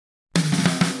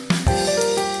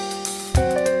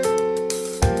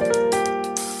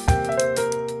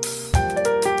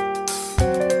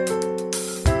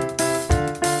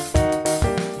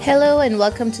and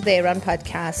welcome to the Iran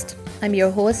podcast. I'm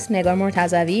your host, Negar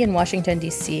Mortazavi in Washington,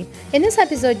 D.C. In this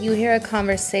episode, you hear a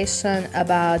conversation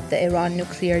about the Iran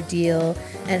nuclear deal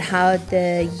and how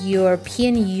the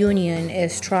European Union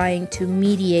is trying to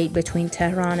mediate between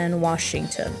Tehran and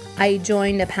Washington. I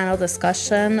joined a panel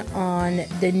discussion on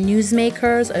The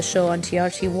Newsmakers, a show on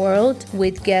TRT World,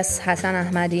 with guests Hassan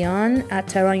Ahmadian at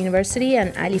Tehran University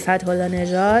and Ali Fathullah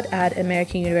Nejad at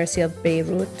American University of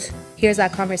Beirut. Here's our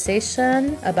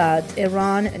conversation about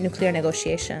Iran nuclear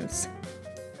negotiations.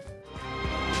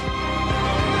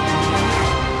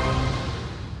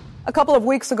 A couple of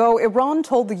weeks ago, Iran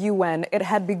told the UN it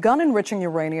had begun enriching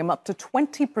uranium up to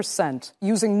 20%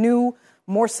 using new,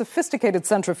 more sophisticated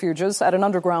centrifuges at an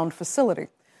underground facility.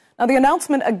 Now, the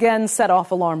announcement again set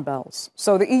off alarm bells.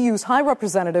 So the EU's High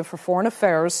Representative for Foreign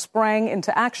Affairs sprang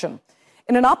into action.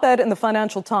 In an op-ed in the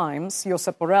Financial Times,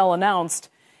 Josep Borrell announced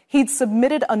he'd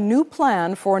submitted a new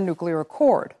plan for a nuclear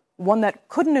accord, one that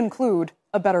couldn't include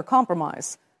a better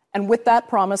compromise. And with that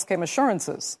promise came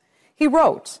assurances. He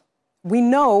wrote, "We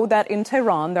know that in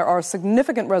Tehran there are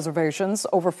significant reservations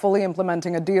over fully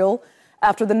implementing a deal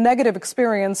after the negative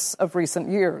experience of recent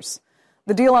years.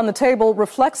 The deal on the table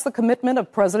reflects the commitment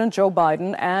of President Joe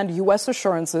Biden and U.S.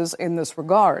 assurances in this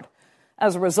regard.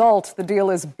 As a result, the deal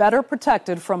is better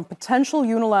protected from potential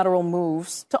unilateral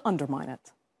moves to undermine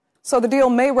it." So the deal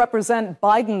may represent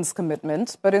Biden's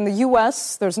commitment, but in the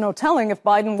U.S., there's no telling if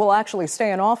Biden will actually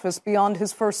stay in office beyond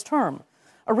his first term.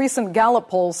 A recent Gallup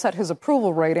poll set his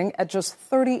approval rating at just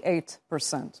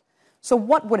 38%. So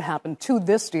what would happen to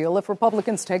this deal if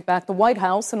Republicans take back the White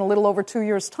House in a little over 2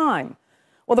 years' time?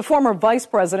 Well, the former vice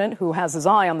president, who has his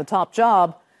eye on the top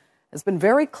job, has been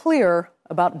very clear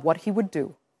about what he would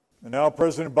do. And now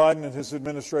President Biden and his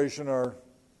administration are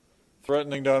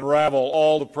threatening to unravel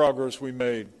all the progress we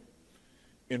made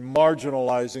in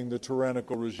marginalizing the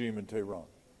tyrannical regime in Tehran.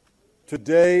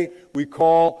 Today, we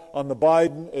call on the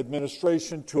Biden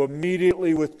administration to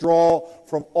immediately withdraw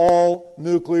from all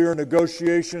nuclear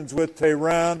negotiations with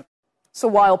Tehran. So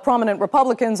while prominent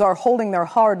Republicans are holding their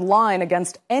hard line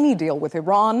against any deal with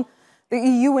Iran, the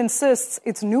EU insists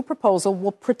its new proposal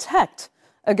will protect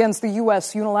against the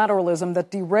U.S. unilateralism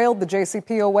that derailed the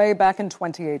JCPOA back in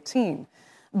 2018.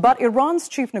 But Iran's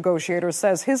chief negotiator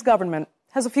says his government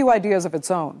has a few ideas of its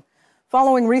own.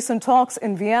 Following recent talks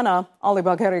in Vienna, Ali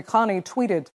Bagheri Khani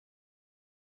tweeted,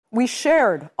 "We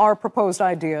shared our proposed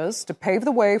ideas to pave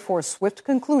the way for a swift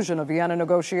conclusion of Vienna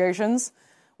negotiations,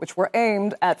 which were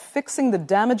aimed at fixing the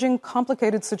damaging,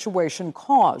 complicated situation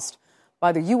caused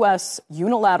by the U.S.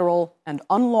 unilateral and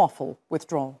unlawful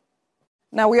withdrawal."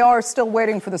 Now, we are still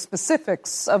waiting for the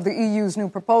specifics of the EU's new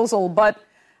proposal, but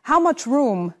how much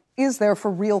room is there for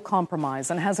real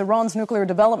compromise? And has Iran's nuclear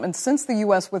development since the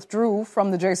U.S. withdrew from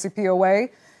the JCPOA,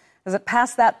 has it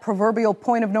passed that proverbial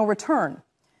point of no return?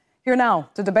 Here now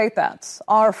to debate that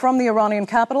are from the Iranian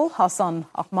capital, Hassan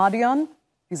Ahmadian.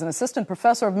 He's an assistant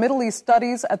professor of Middle East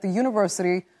Studies at the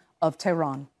University of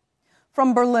Tehran.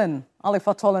 From Berlin, Ali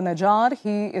Fathullah Nejad.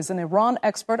 He is an Iran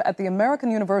expert at the American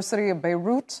University of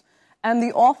Beirut and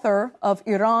the author of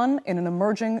Iran in an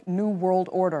Emerging New World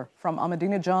Order, From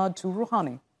Ahmadinejad to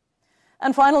Rouhani.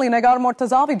 And finally, Negar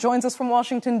Mortazavi joins us from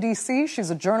Washington, D.C.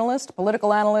 She's a journalist,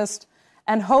 political analyst,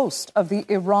 and host of the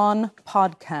Iran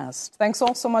podcast. Thanks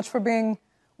all so much for being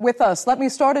with us. Let me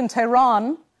start in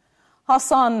Tehran.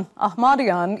 Hassan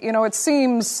Ahmadian, it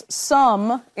seems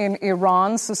some in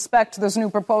Iran suspect this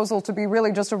new proposal to be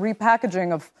really just a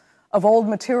repackaging of old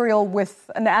material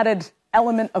with an added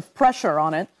element of pressure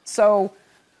on it. So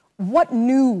what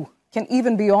new can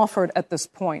even be offered at this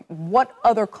point? What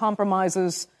other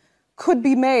compromises could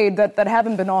be made that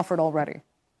haven't been offered already?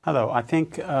 Hello. I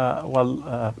think,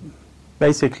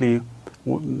 basically,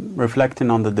 reflecting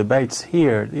on the debates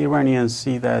here, the Iranians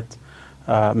see that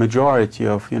majority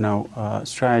of,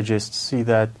 strategists see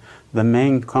that the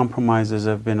main compromises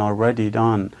have been already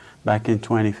done back in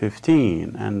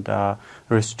 2015, and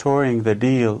restoring the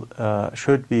deal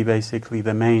should be basically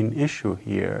the main issue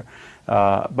here.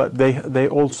 But they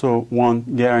also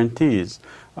want guarantees.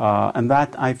 And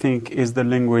that, I think, is the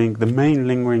main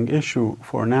lingering issue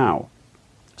for now.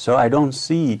 So I don't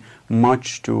see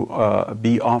much to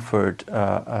be offered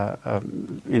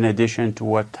in addition to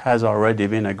what has already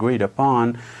been agreed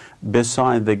upon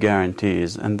beside the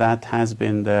guarantees. And that has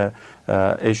been the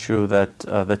issue that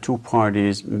the two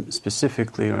parties,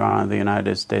 specifically Iran and the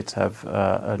United States, have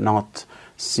not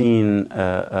seen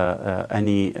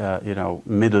any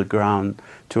middle ground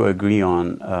to agree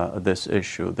on this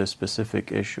issue, this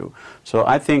specific issue. So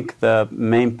I think the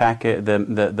main package,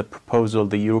 the proposal,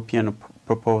 the European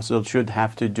proposal should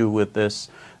have to do with this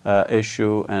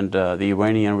issue, and the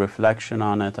Iranian reflection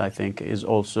on it, I think, is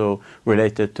also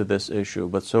related to this issue.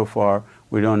 But so far,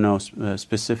 we don't know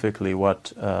specifically what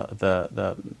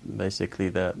basically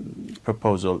the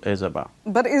proposal is about.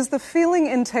 But is the feeling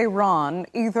in Tehran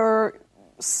either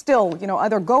still,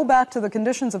 either go back to the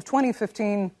conditions of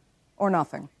 2015 or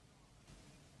nothing?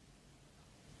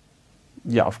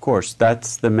 Yeah, of course.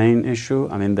 That's the main issue.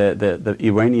 I mean, the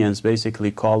Iranians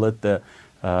basically call it the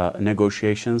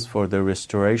negotiations for the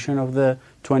restoration of the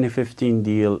 2015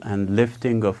 deal and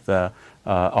lifting of the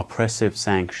oppressive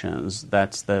sanctions.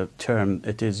 That's the term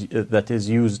that is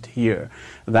used here.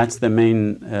 That's the main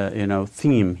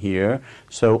theme here.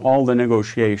 So all the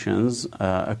negotiations,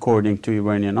 according to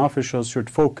Iranian officials, should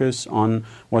focus on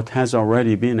what has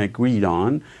already been agreed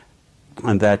on,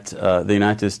 and that the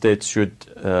United States should,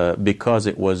 because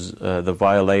it was the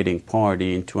violating party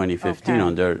in 2015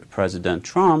 under President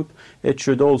Trump, it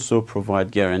should also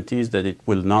provide guarantees that it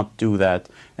will not do that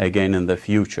again in the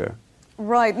future.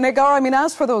 Right. Negar, I mean,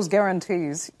 as for those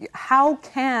guarantees, how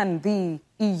can the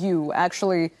EU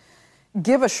actually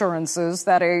give assurances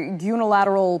that a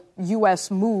unilateral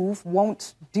U.S. move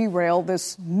won't derail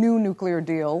this new nuclear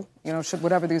deal, should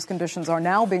whatever these conditions are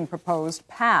now being proposed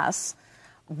pass?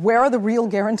 Where are the real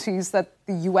guarantees that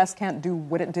the U.S. can't do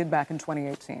what it did back in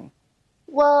 2018?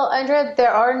 Well, Andrea,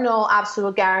 there are no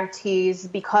absolute guarantees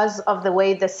because of the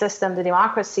way the system, the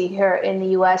democracy here in the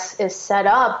U.S. is set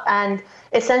up. And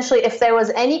essentially, if there was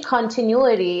any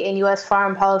continuity in U.S.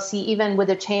 foreign policy, even with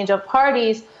the change of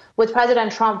parties, with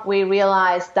President Trump, we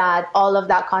realized that all of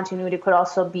that continuity could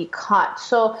also be cut.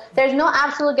 So there's no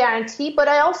absolute guarantee, but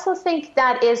I also think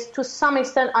that is to some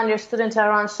extent understood in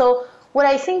Tehran. So what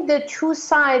I think the two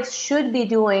sides should be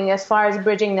doing as far as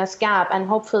bridging this gap, and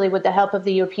hopefully with the help of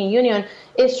the European Union,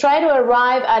 is try to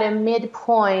arrive at a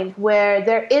midpoint where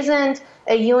there isn't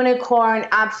a unicorn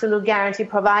absolute guarantee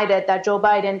provided that Joe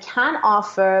Biden can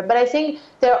offer. But I think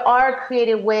there are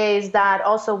creative ways that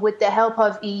also with the help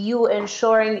of EU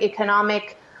ensuring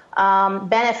economic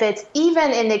benefits,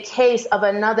 even in the case of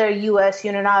another U.S.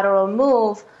 unilateral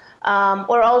move,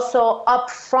 or also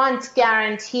upfront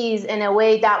guarantees in a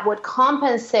way that would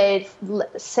compensate,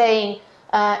 saying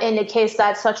in the case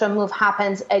that such a move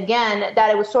happens again,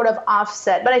 that it would sort of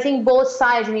offset. But I think both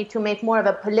sides need to make more of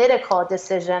a political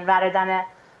decision rather than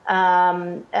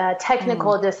a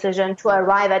technical decision to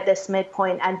arrive at this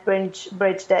midpoint and bridge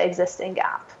the existing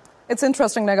gap. It's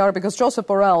interesting, Negar, because Joseph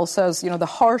Borrell says, the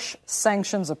harsh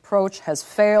sanctions approach has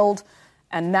failed,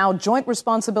 and now joint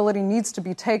responsibility needs to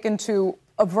be taken to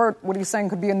avert what he's saying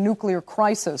could be a nuclear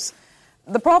crisis.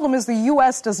 The problem is the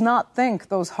U.S. does not think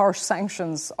those harsh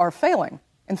sanctions are failing.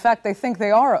 In fact, they think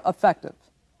they are effective.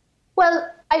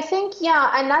 Well, I think,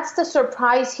 and that's the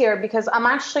surprise here, because I'm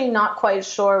actually not quite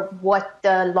sure what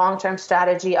the long-term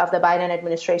strategy of the Biden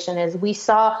administration is. We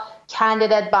saw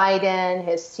candidate Biden,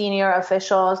 his senior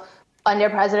officials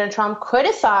under President Trump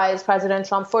criticize President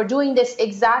Trump for doing this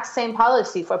exact same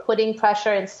policy, for putting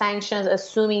pressure and sanctions,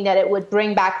 assuming that it would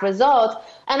bring back results,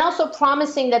 and also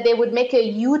promising that they would make a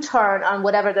U-turn on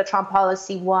whatever the Trump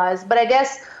policy was. But I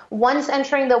guess once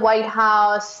entering the White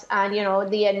House and,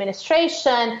 the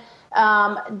administration,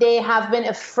 they have been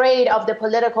afraid of the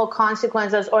political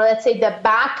consequences, or let's say the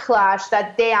backlash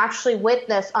that they actually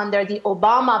witnessed under the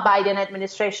Obama-Biden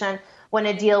administration when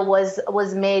a deal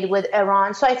was made with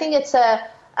Iran. So I think it's a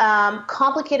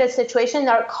complicated situation.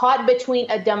 They're caught between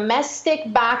a domestic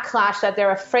backlash that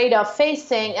they're afraid of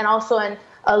facing and also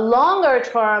a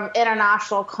longer-term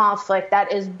international conflict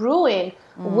that is brewing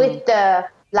with the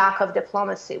lack of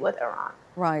diplomacy with Iran.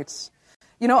 Right.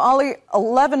 Ali,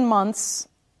 11 months,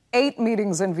 8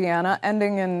 meetings in Vienna,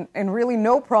 ending in really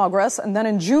no progress. And then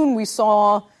in June, we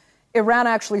saw Iran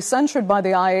actually censured by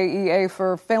the IAEA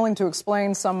for failing to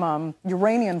explain some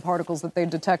uranium particles that they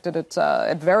detected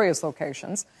at various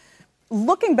locations.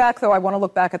 Looking back, though, I want to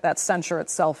look back at that censure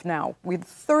itself now. We had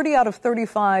 30 out of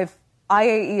 35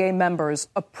 IAEA members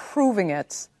approving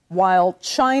it, while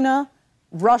China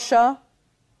and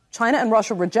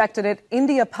Russia rejected it.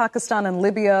 India, Pakistan, and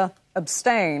Libya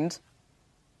abstained.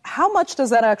 How much does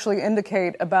that actually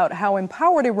indicate about how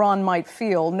empowered Iran might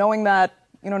feel, knowing that,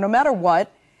 no matter what,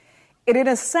 it, in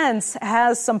a sense,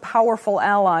 has some powerful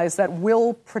allies that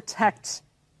will protect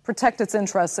its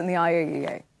interests in the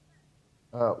IAEA?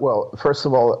 Well, first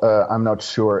of all, I'm not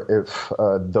sure if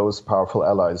those powerful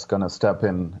allies going to step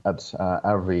in at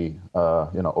every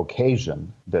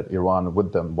occasion that Iran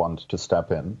would then want to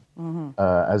step in.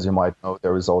 As you might know,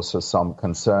 there is also some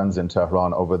concerns in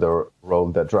Tehran over the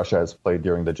role that Russia has played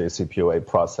during the JCPOA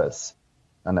process.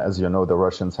 And as you know, the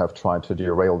Russians have tried to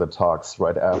derail the talks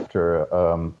right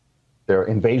after their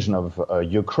invasion of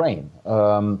Ukraine.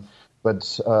 But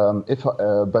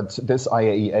this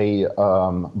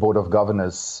IAEA Board of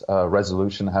Governors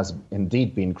resolution has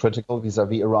indeed been critical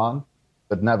vis-à-vis Iran.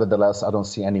 But nevertheless, I don't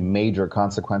see any major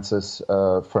consequences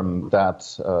from that,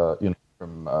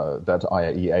 from that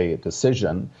IAEA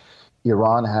decision.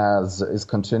 Iran is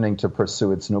continuing to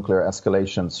pursue its nuclear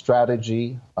escalation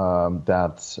strategy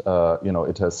that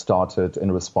it has started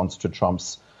in response to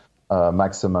Trump's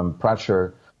maximum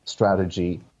pressure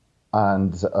strategy.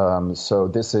 And so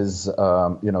this is,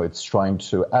 it's trying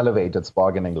to elevate its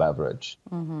bargaining leverage.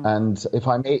 Mm-hmm. And if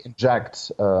I may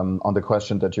inject on the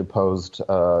question that you posed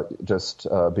just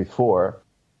before,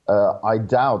 I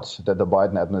doubt that the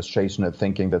Biden administration is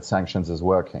thinking that sanctions is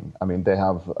working. I mean, they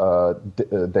have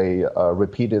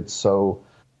repeated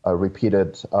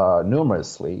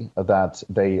numerously that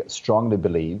they strongly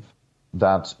believe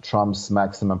that Trump's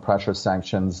maximum pressure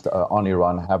sanctions on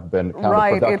Iran have been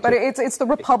counterproductive. Right, but it's the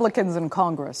Republicans in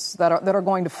Congress that are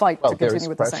going to fight to continue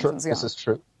with pressure. The sanctions. Yeah. This is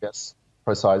true. Yes,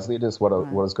 precisely. It is what I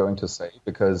was going to say,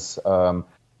 because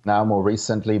now more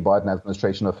recently, Biden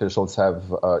administration officials have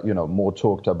more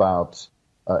talked about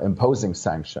imposing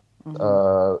sanctions,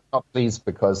 not least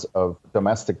because of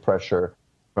domestic pressure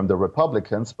from the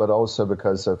Republicans, but also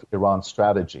because of Iran's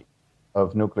strategy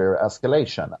of nuclear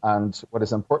escalation. And what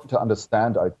is important to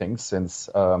understand, I think, since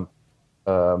my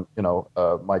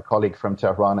colleague from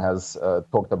Tehran has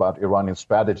talked about Iranian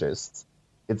strategists,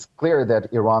 it's clear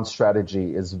that Iran's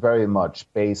strategy is very much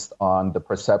based on the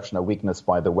perception of weakness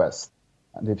by the West.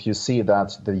 And if you see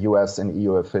that the U.S. and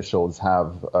EU officials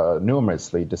have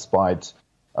numerously, despite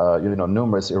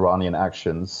numerous Iranian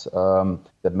actions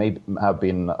that may have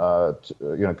been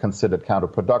considered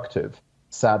counterproductive,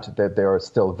 said that they are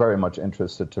still very much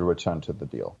interested to return to the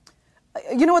deal.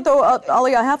 You know what, though,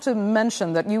 Ali, I have to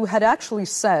mention that you had actually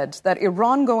said that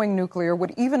Iran going nuclear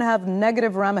would even have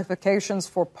negative ramifications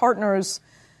for partners,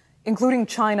 including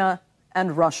China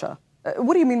and Russia.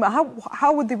 What do you mean?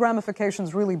 How would the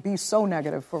ramifications really be so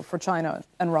negative for China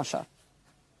and Russia?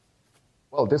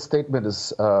 Well, this statement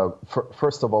is,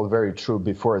 first of all, very true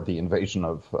before the invasion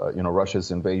of,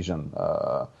 Russia's invasion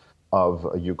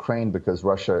of Ukraine, because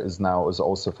Russia is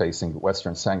also facing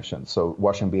Western sanctions. So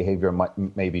Russian behavior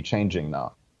may be changing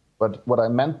now. But what I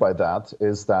meant by that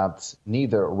is that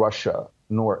neither Russia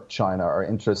nor China are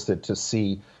interested to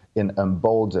see an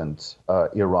emboldened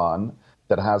Iran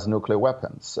that has nuclear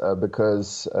weapons,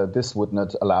 because this would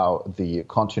not allow the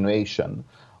continuation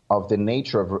of the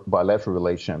nature of bilateral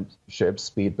relationships,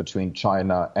 be it between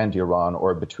China and Iran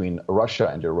or between Russia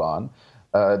and Iran,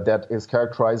 that is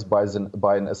characterized by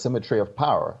an asymmetry of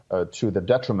power to the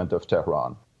detriment of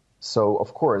Tehran. So,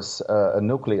 of course, a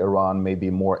nuclear Iran may be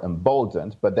more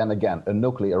emboldened, but then again, a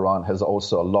nuclear Iran has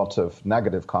also a lot of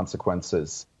negative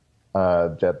consequences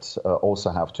that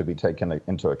also have to be taken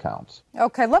into account.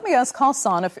 Okay, let me ask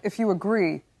Hassan if you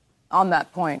agree on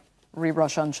that point,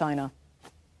 Russia and China.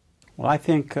 Well, I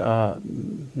think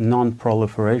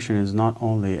non-proliferation is not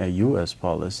only a U.S.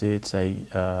 policy, it's a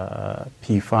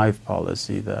P5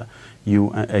 policy, a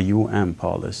UN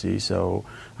policy. So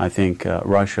I think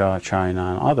Russia,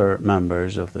 China, and other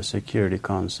members of the Security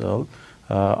Council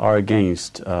are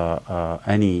against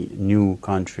any new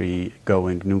country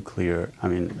going nuclear,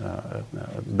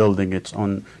 building its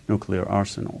own nuclear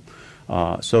arsenal.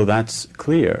 So that's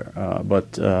clear,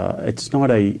 but it's not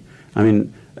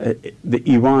the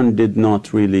Iran did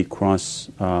not really cross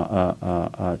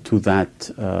to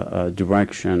that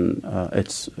direction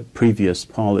its previous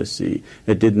policy.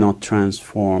 It did not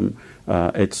transform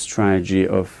its strategy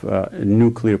of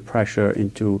nuclear pressure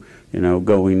into,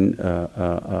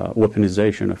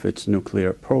 weaponization of its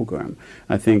nuclear program.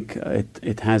 I think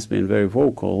it has been very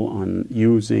vocal on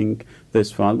using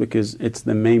this file because it's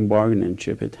the main bargaining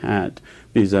chip it had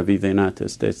vis-a-vis the United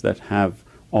States that have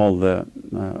all the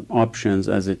options,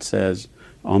 as it says,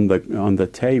 on the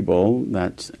table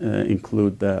that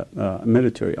include the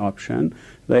military option.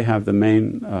 They have the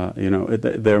main,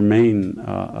 their main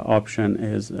option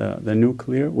is the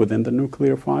nuclear within the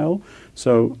nuclear file.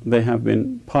 So they have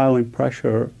been piling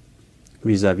pressure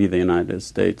vis-a-vis the United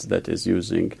States that is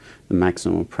using the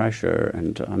maximum pressure.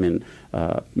 And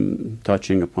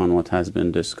touching upon what has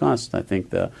been discussed, I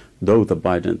think though the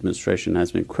Biden administration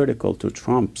has been critical to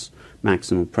Trump's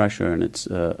maximum pressure and its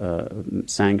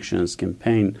sanctions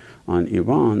campaign on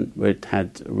Iran, it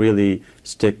had really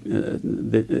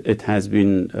it has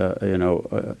been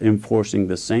enforcing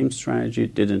the same strategy.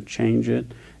 It didn't change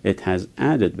it. It has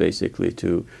added basically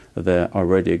to the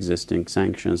already existing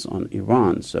sanctions on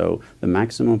Iran. So the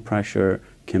maximum pressure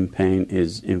campaign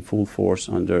is in full force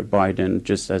under Biden,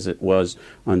 just as it was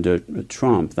under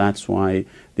Trump. That's why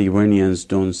the Iranians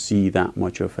don't see that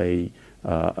much of a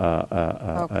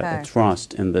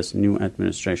trust in this new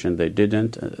administration. They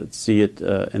didn't see it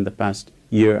in the past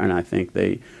year, and I think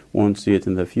they won't see it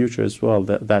in the future as well.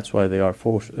 That's why they are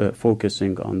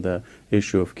focusing on the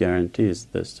issue of guarantees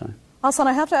this time. Hassan,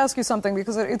 I have to ask you something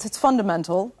because it's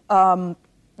fundamental.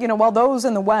 While those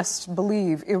in the West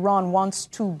believe Iran wants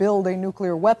to build a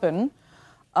nuclear weapon,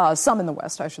 some in the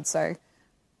West, I should say,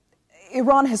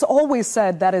 Iran has always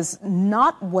said that is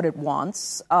not what it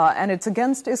wants, and it's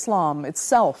against Islam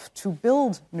itself to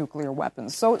build nuclear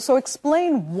weapons. So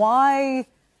explain why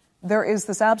there is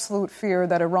this absolute fear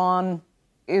that Iran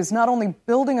is not only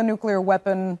building a nuclear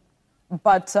weapon,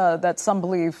 but that some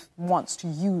believe wants to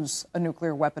use a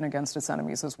nuclear weapon against its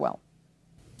enemies as well.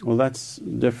 Well, that's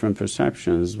different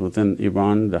perceptions. Within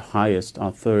Iran, the highest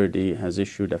authority has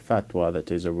issued a fatwa, that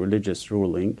is a religious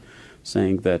ruling,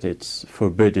 saying that it's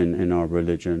forbidden in our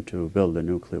religion to build a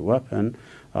nuclear weapon.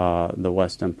 The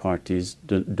Western parties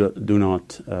do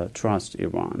not trust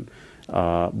Iran.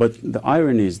 But the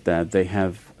irony is that they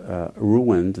have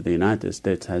ruined, the United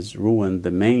States has ruined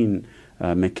the main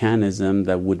mechanism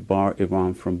that would bar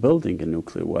Iran from building a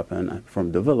nuclear weapon,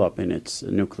 from developing its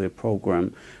nuclear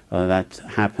program. That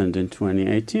happened in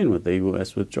 2018 with the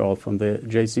U.S. withdrawal from the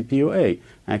JCPOA.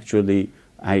 Actually,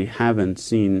 I haven't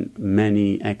seen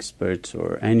many experts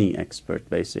or any expert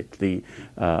basically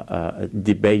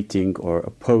debating or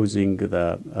opposing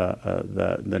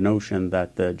the notion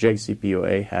that the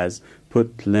JCPOA has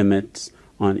put limits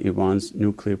on Iran's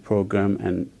nuclear program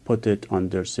and put it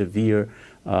under severe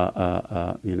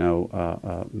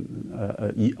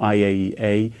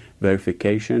IAEA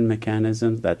verification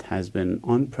mechanism that has been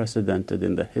unprecedented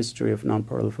in the history of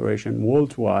nonproliferation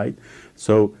worldwide.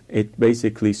 So it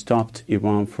basically stopped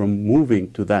Iran from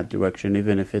moving to that direction,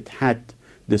 even if it had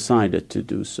decided to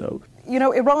do so.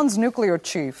 Iran's nuclear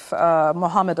chief,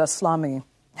 Mohammad Eslami,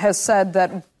 has said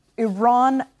that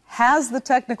Iran has the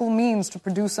technical means to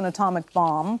produce an atomic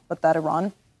bomb, but that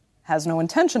Iran has no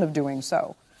intention of doing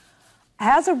so.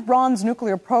 Has Iran's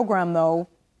nuclear program, though,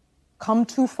 come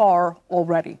too far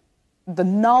already? The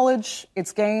knowledge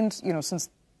it's gained, since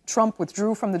Trump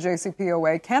withdrew from the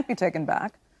JCPOA can't be taken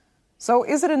back. So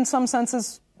is it in some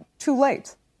senses too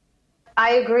late?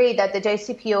 I agree that the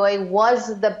JCPOA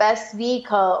was the best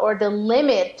vehicle or the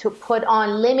limit to put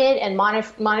on limit and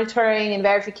monitoring and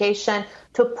verification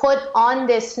to put on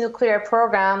this nuclear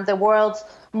program, the world's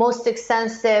most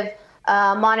extensive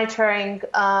monitoring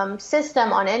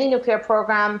system on any nuclear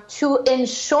program, to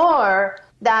ensure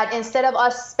that instead of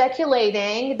us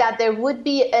speculating that there would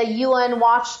be a UN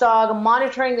watchdog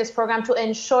monitoring this program to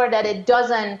ensure that it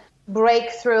doesn't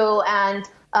break through and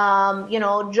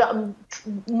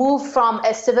move from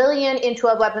a civilian into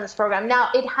a weapons program. Now,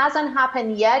 it hasn't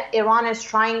happened yet. Iran is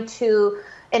trying to,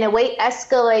 in a way,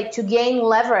 escalate to gain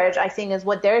leverage, I think is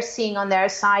what they're seeing on their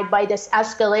side. By this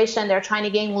escalation, they're trying to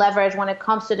gain leverage when it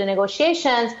comes to the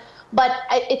negotiations. But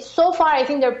it's so far, I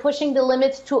think they're pushing the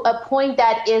limits to a point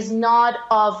that is not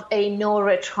of a no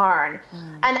return.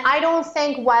 And I don't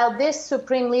think while this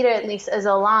supreme leader at least is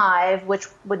alive, which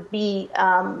would be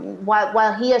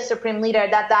while he is supreme leader,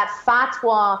 that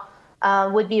fatwa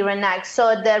would be reneged.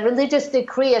 So the religious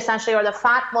decree essentially, or the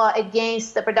fatwa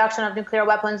against the production of nuclear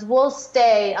weapons, will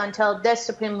stay until this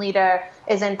supreme leader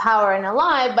is in power and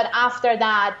alive. But after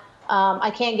that,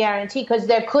 I can't guarantee, because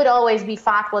there could always be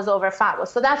fatwas over fatwas.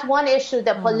 So that's one issue,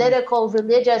 the political,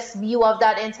 religious view of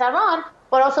that in Tehran.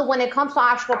 But also when it comes to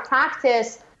actual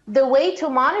practice, the way to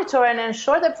monitor and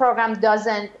ensure the program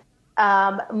doesn't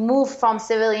move from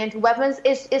civilian to weapons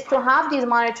is to have these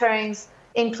monitorings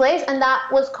in place. And that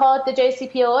was called the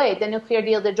JCPOA, the nuclear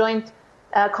deal, the Joint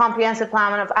Comprehensive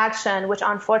Plan of Action, which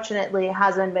unfortunately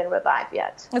hasn't been revived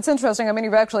yet. It's interesting. I mean,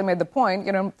 you've actually made the point.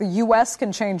 The U.S.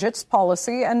 can change its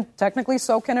policy, and technically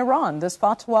so can Iran. This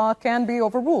fatwa can be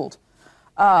overruled.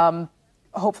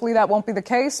 Hopefully that won't be the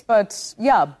case. But,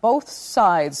 yeah, both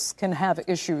sides can have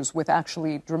issues with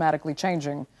actually dramatically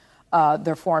changing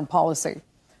their foreign policy.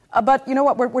 But you know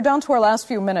what? We're down to our last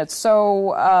few minutes.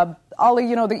 So,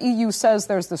 Ali, the EU says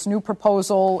there's this new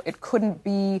proposal. It couldn't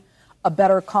be a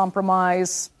better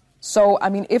compromise. So, I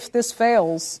mean, if this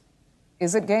fails,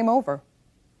 is it game over?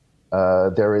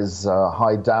 There is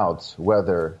high doubt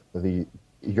whether the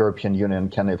European Union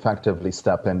can effectively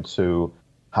step in to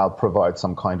help provide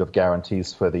some kind of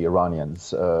guarantees for the Iranians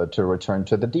to return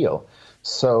to the deal.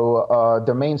 So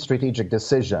the main strategic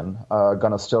decision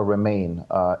going to still remain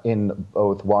in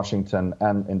both Washington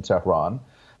and in Tehran.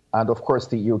 And of course,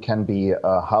 the EU can be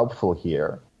helpful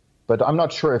here. But I'm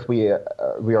not sure if we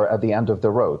are at the end of the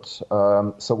road.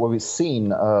 So what we've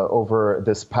seen over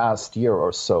this past year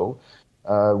or so,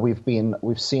 we've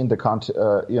seen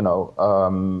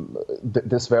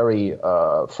this very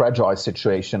fragile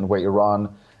situation where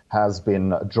Iran has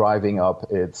been driving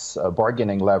up its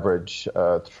bargaining leverage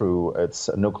through its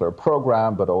nuclear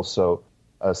program, but also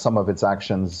some of its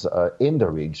actions in the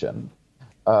region.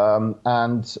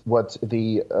 And what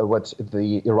the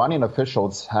Iranian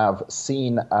officials have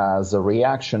seen as a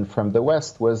reaction from the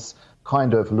West was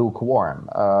kind of lukewarm.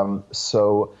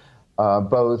 So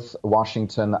both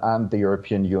Washington and the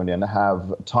European Union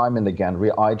have time and again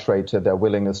reiterated their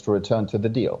willingness to return to the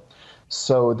deal.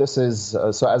 So this is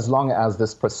so as long as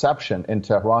this perception in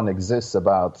Tehran exists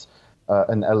about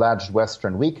an alleged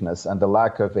Western weakness and the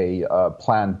lack of a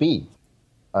plan B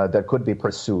that could be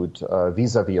pursued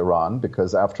vis-a-vis Iran,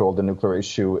 because after all, the nuclear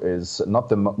issue is not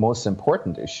the most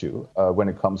important issue when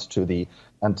it comes to the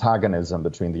antagonism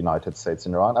between the United States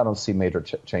and Iran. I don't see major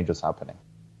changes happening.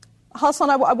 Hassan,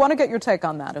 I want to get your take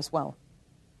on that as well.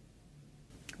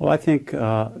 Well, I think,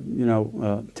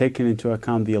 taking into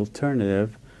account the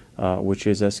alternative, which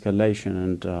is escalation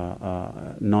and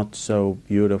not so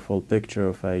beautiful picture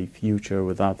of a future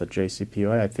without the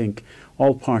JCPOA. I think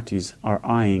all parties are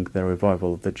eyeing the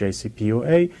revival of the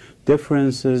JCPOA.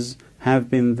 Differences have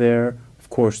been there. Of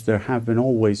course, there have been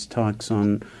always talks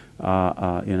on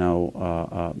the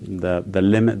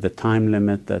limit, the time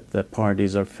limit that the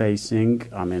parties are facing.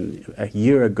 I mean, a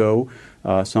year ago,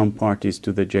 some parties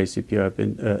to the JCPOA have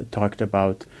been talked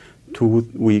about 2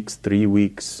 weeks, 3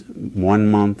 weeks,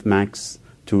 1 month max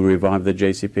to revive the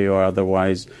JCPOA, or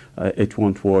otherwise it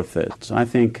won't worth it. So I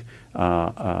think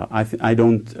I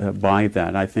don't buy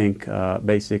that. I think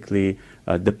basically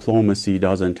diplomacy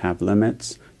doesn't have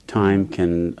limits. Time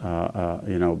can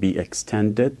be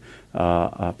extended,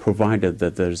 provided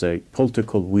that there's a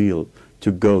political will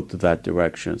to go to that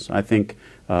direction. So I think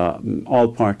all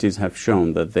parties have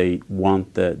shown that they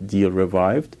want the deal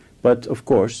revived. But, of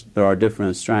course, there are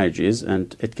different strategies,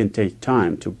 and it can take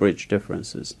time to bridge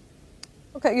differences.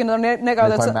 Okay, Negar,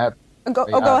 go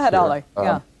ahead, Ali.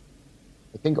 Yeah.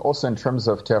 I think also in terms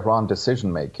of Tehran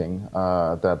decision-making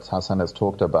that Hassan has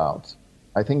talked about,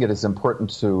 I think it is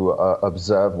important to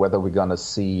observe whether we're going to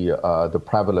see the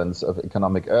prevalence of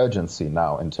economic urgency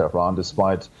now in Tehran,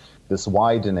 despite this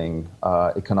widening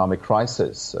economic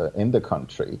crisis in the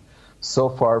country. So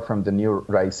far from the new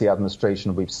Raisi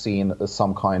administration, we've seen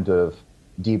some kind of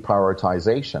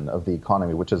deprioritization of the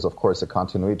economy, which is, of course, a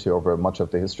continuity over much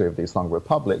of the history of the Islamic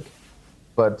Republic.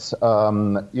 But,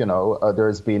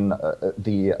 there's been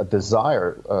the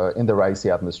desire in the Raisi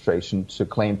administration to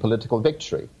claim political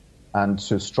victory and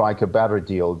to strike a better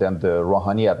deal than the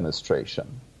Rouhani administration.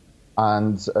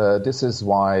 And this is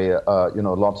why, a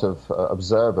lot of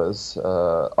observers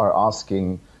are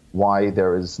asking why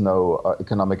there is no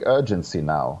economic urgency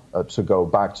now to go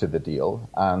back to the deal,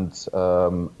 and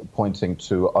pointing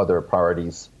to other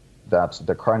priorities that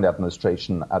the current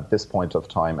administration at this point of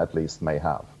time at least may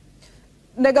have.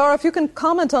 Negar, if you can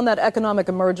comment on that economic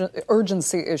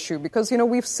urgency issue, because,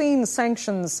 we've seen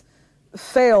sanctions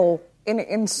fail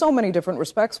in so many different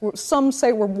respects. Some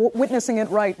say we're witnessing it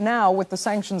right now with the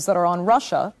sanctions that are on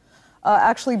Russia,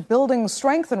 actually building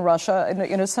strength in Russia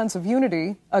in a sense of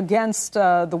unity against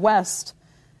the West,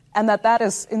 and that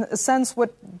is, in a sense,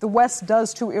 what the West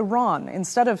does to Iran.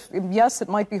 Instead of, yes, it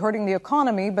might be hurting the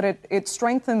economy, but it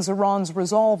strengthens Iran's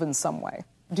resolve in some way.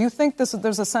 Do you think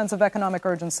there's a sense of economic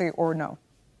urgency or no?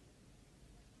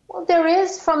 Well, there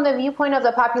is, from the viewpoint of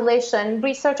the population.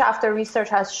 Research after research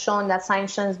has shown that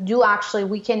sanctions do actually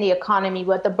weaken the economy,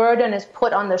 but the burden is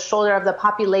put on the shoulder of the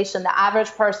population, the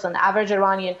average person, the average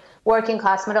Iranian, working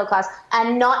class, middle class,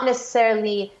 and not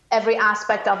necessarily every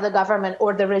aspect of the government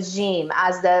or the regime,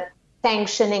 as the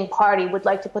sanctioning party would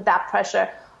like to put that pressure.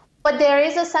 But there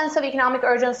is a sense of economic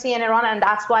urgency in Iran, and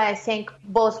that's why I think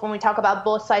when we talk about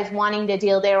both sides wanting the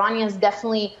deal, the Iranians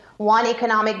definitely want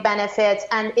economic benefits,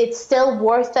 and it's still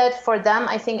worth it for them.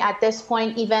 I think at this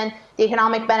point, even the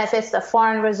economic benefits, the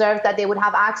foreign reserves that they would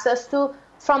have access to,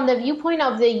 from the viewpoint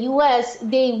of the U.S.,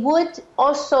 they would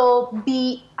also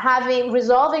be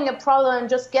resolving a problem and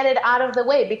just get it out of the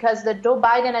way, because the Joe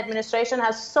Biden administration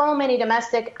has so many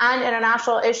domestic and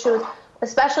international issues,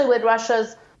 especially with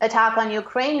Russia's attack on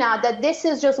Ukraine now, that this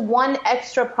is just one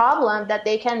extra problem that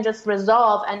they can just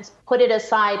resolve and put it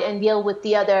aside and deal with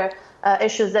the other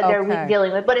issues that they're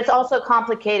dealing with. But it's also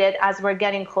complicated as we're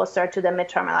getting closer to the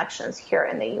midterm elections here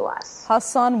in the U.S.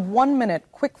 Hassan, 1 minute,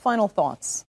 quick final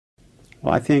thoughts.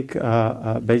 Well, I think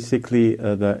basically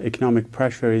the economic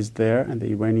pressure is there, and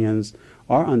the Iranians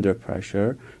are under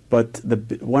pressure But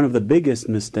one of the biggest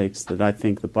mistakes that I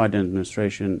think the Biden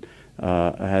administration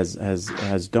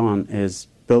has done is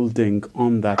building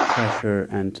on that pressure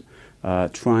and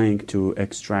trying to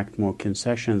extract more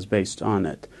concessions based on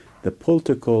it. The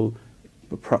political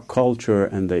culture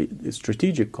and the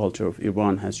strategic culture of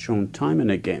Iran has shown time and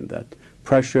again that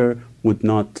pressure would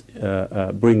not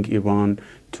bring Iran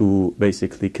to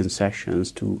basically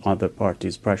concessions to other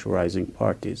parties, pressurizing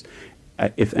parties.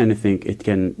 If anything, it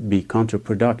can be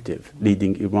counterproductive,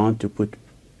 leading Iran to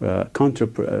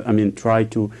try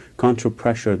to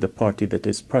counter-pressure the party that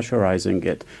is pressurizing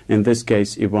it. In this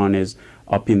case, Iran is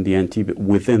up in the ante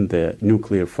within the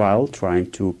nuclear file, trying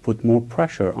to put more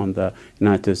pressure on the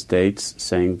United States,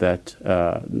 saying that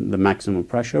the maximum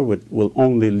pressure will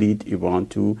only lead Iran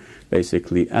to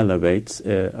basically elevate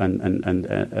and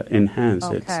enhance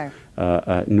its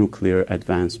nuclear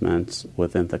advancements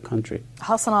within the country.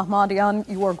 Hassan Ahmadian,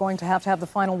 you are going to have the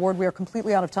final word. We are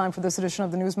completely out of time for this edition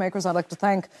of the Newsmakers. I'd like to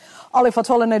thank Ali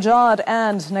Fatollah Nejad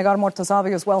and Negar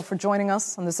Mortazavi as well for joining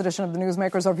us on this edition of the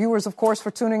Newsmakers. Our viewers, of course,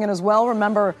 for tuning in as well.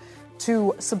 Remember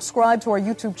to subscribe to our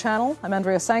YouTube channel. I'm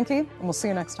Andrea Sankey, and we'll see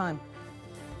you next time.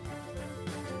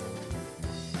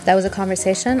 That was a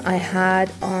conversation I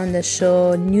had on the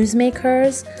show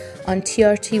Newsmakers on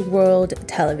TRT World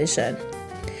Television.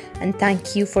 And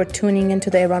thank you for tuning into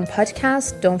the Iran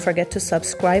podcast. Don't forget to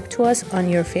subscribe to us on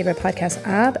your favorite podcast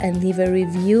app and leave a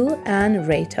review and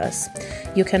rate us.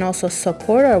 You can also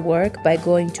support our work by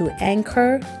going to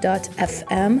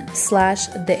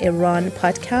anchor.fm/The Iran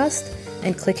Podcast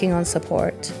and clicking on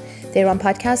support. The Iran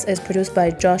podcast is produced by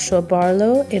Joshua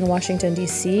Barlow in Washington,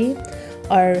 D.C.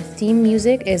 Our theme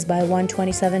music is by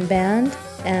 127 Band,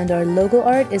 and our logo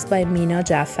art is by Mina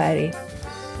Jafari.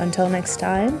 Until next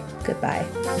time, goodbye.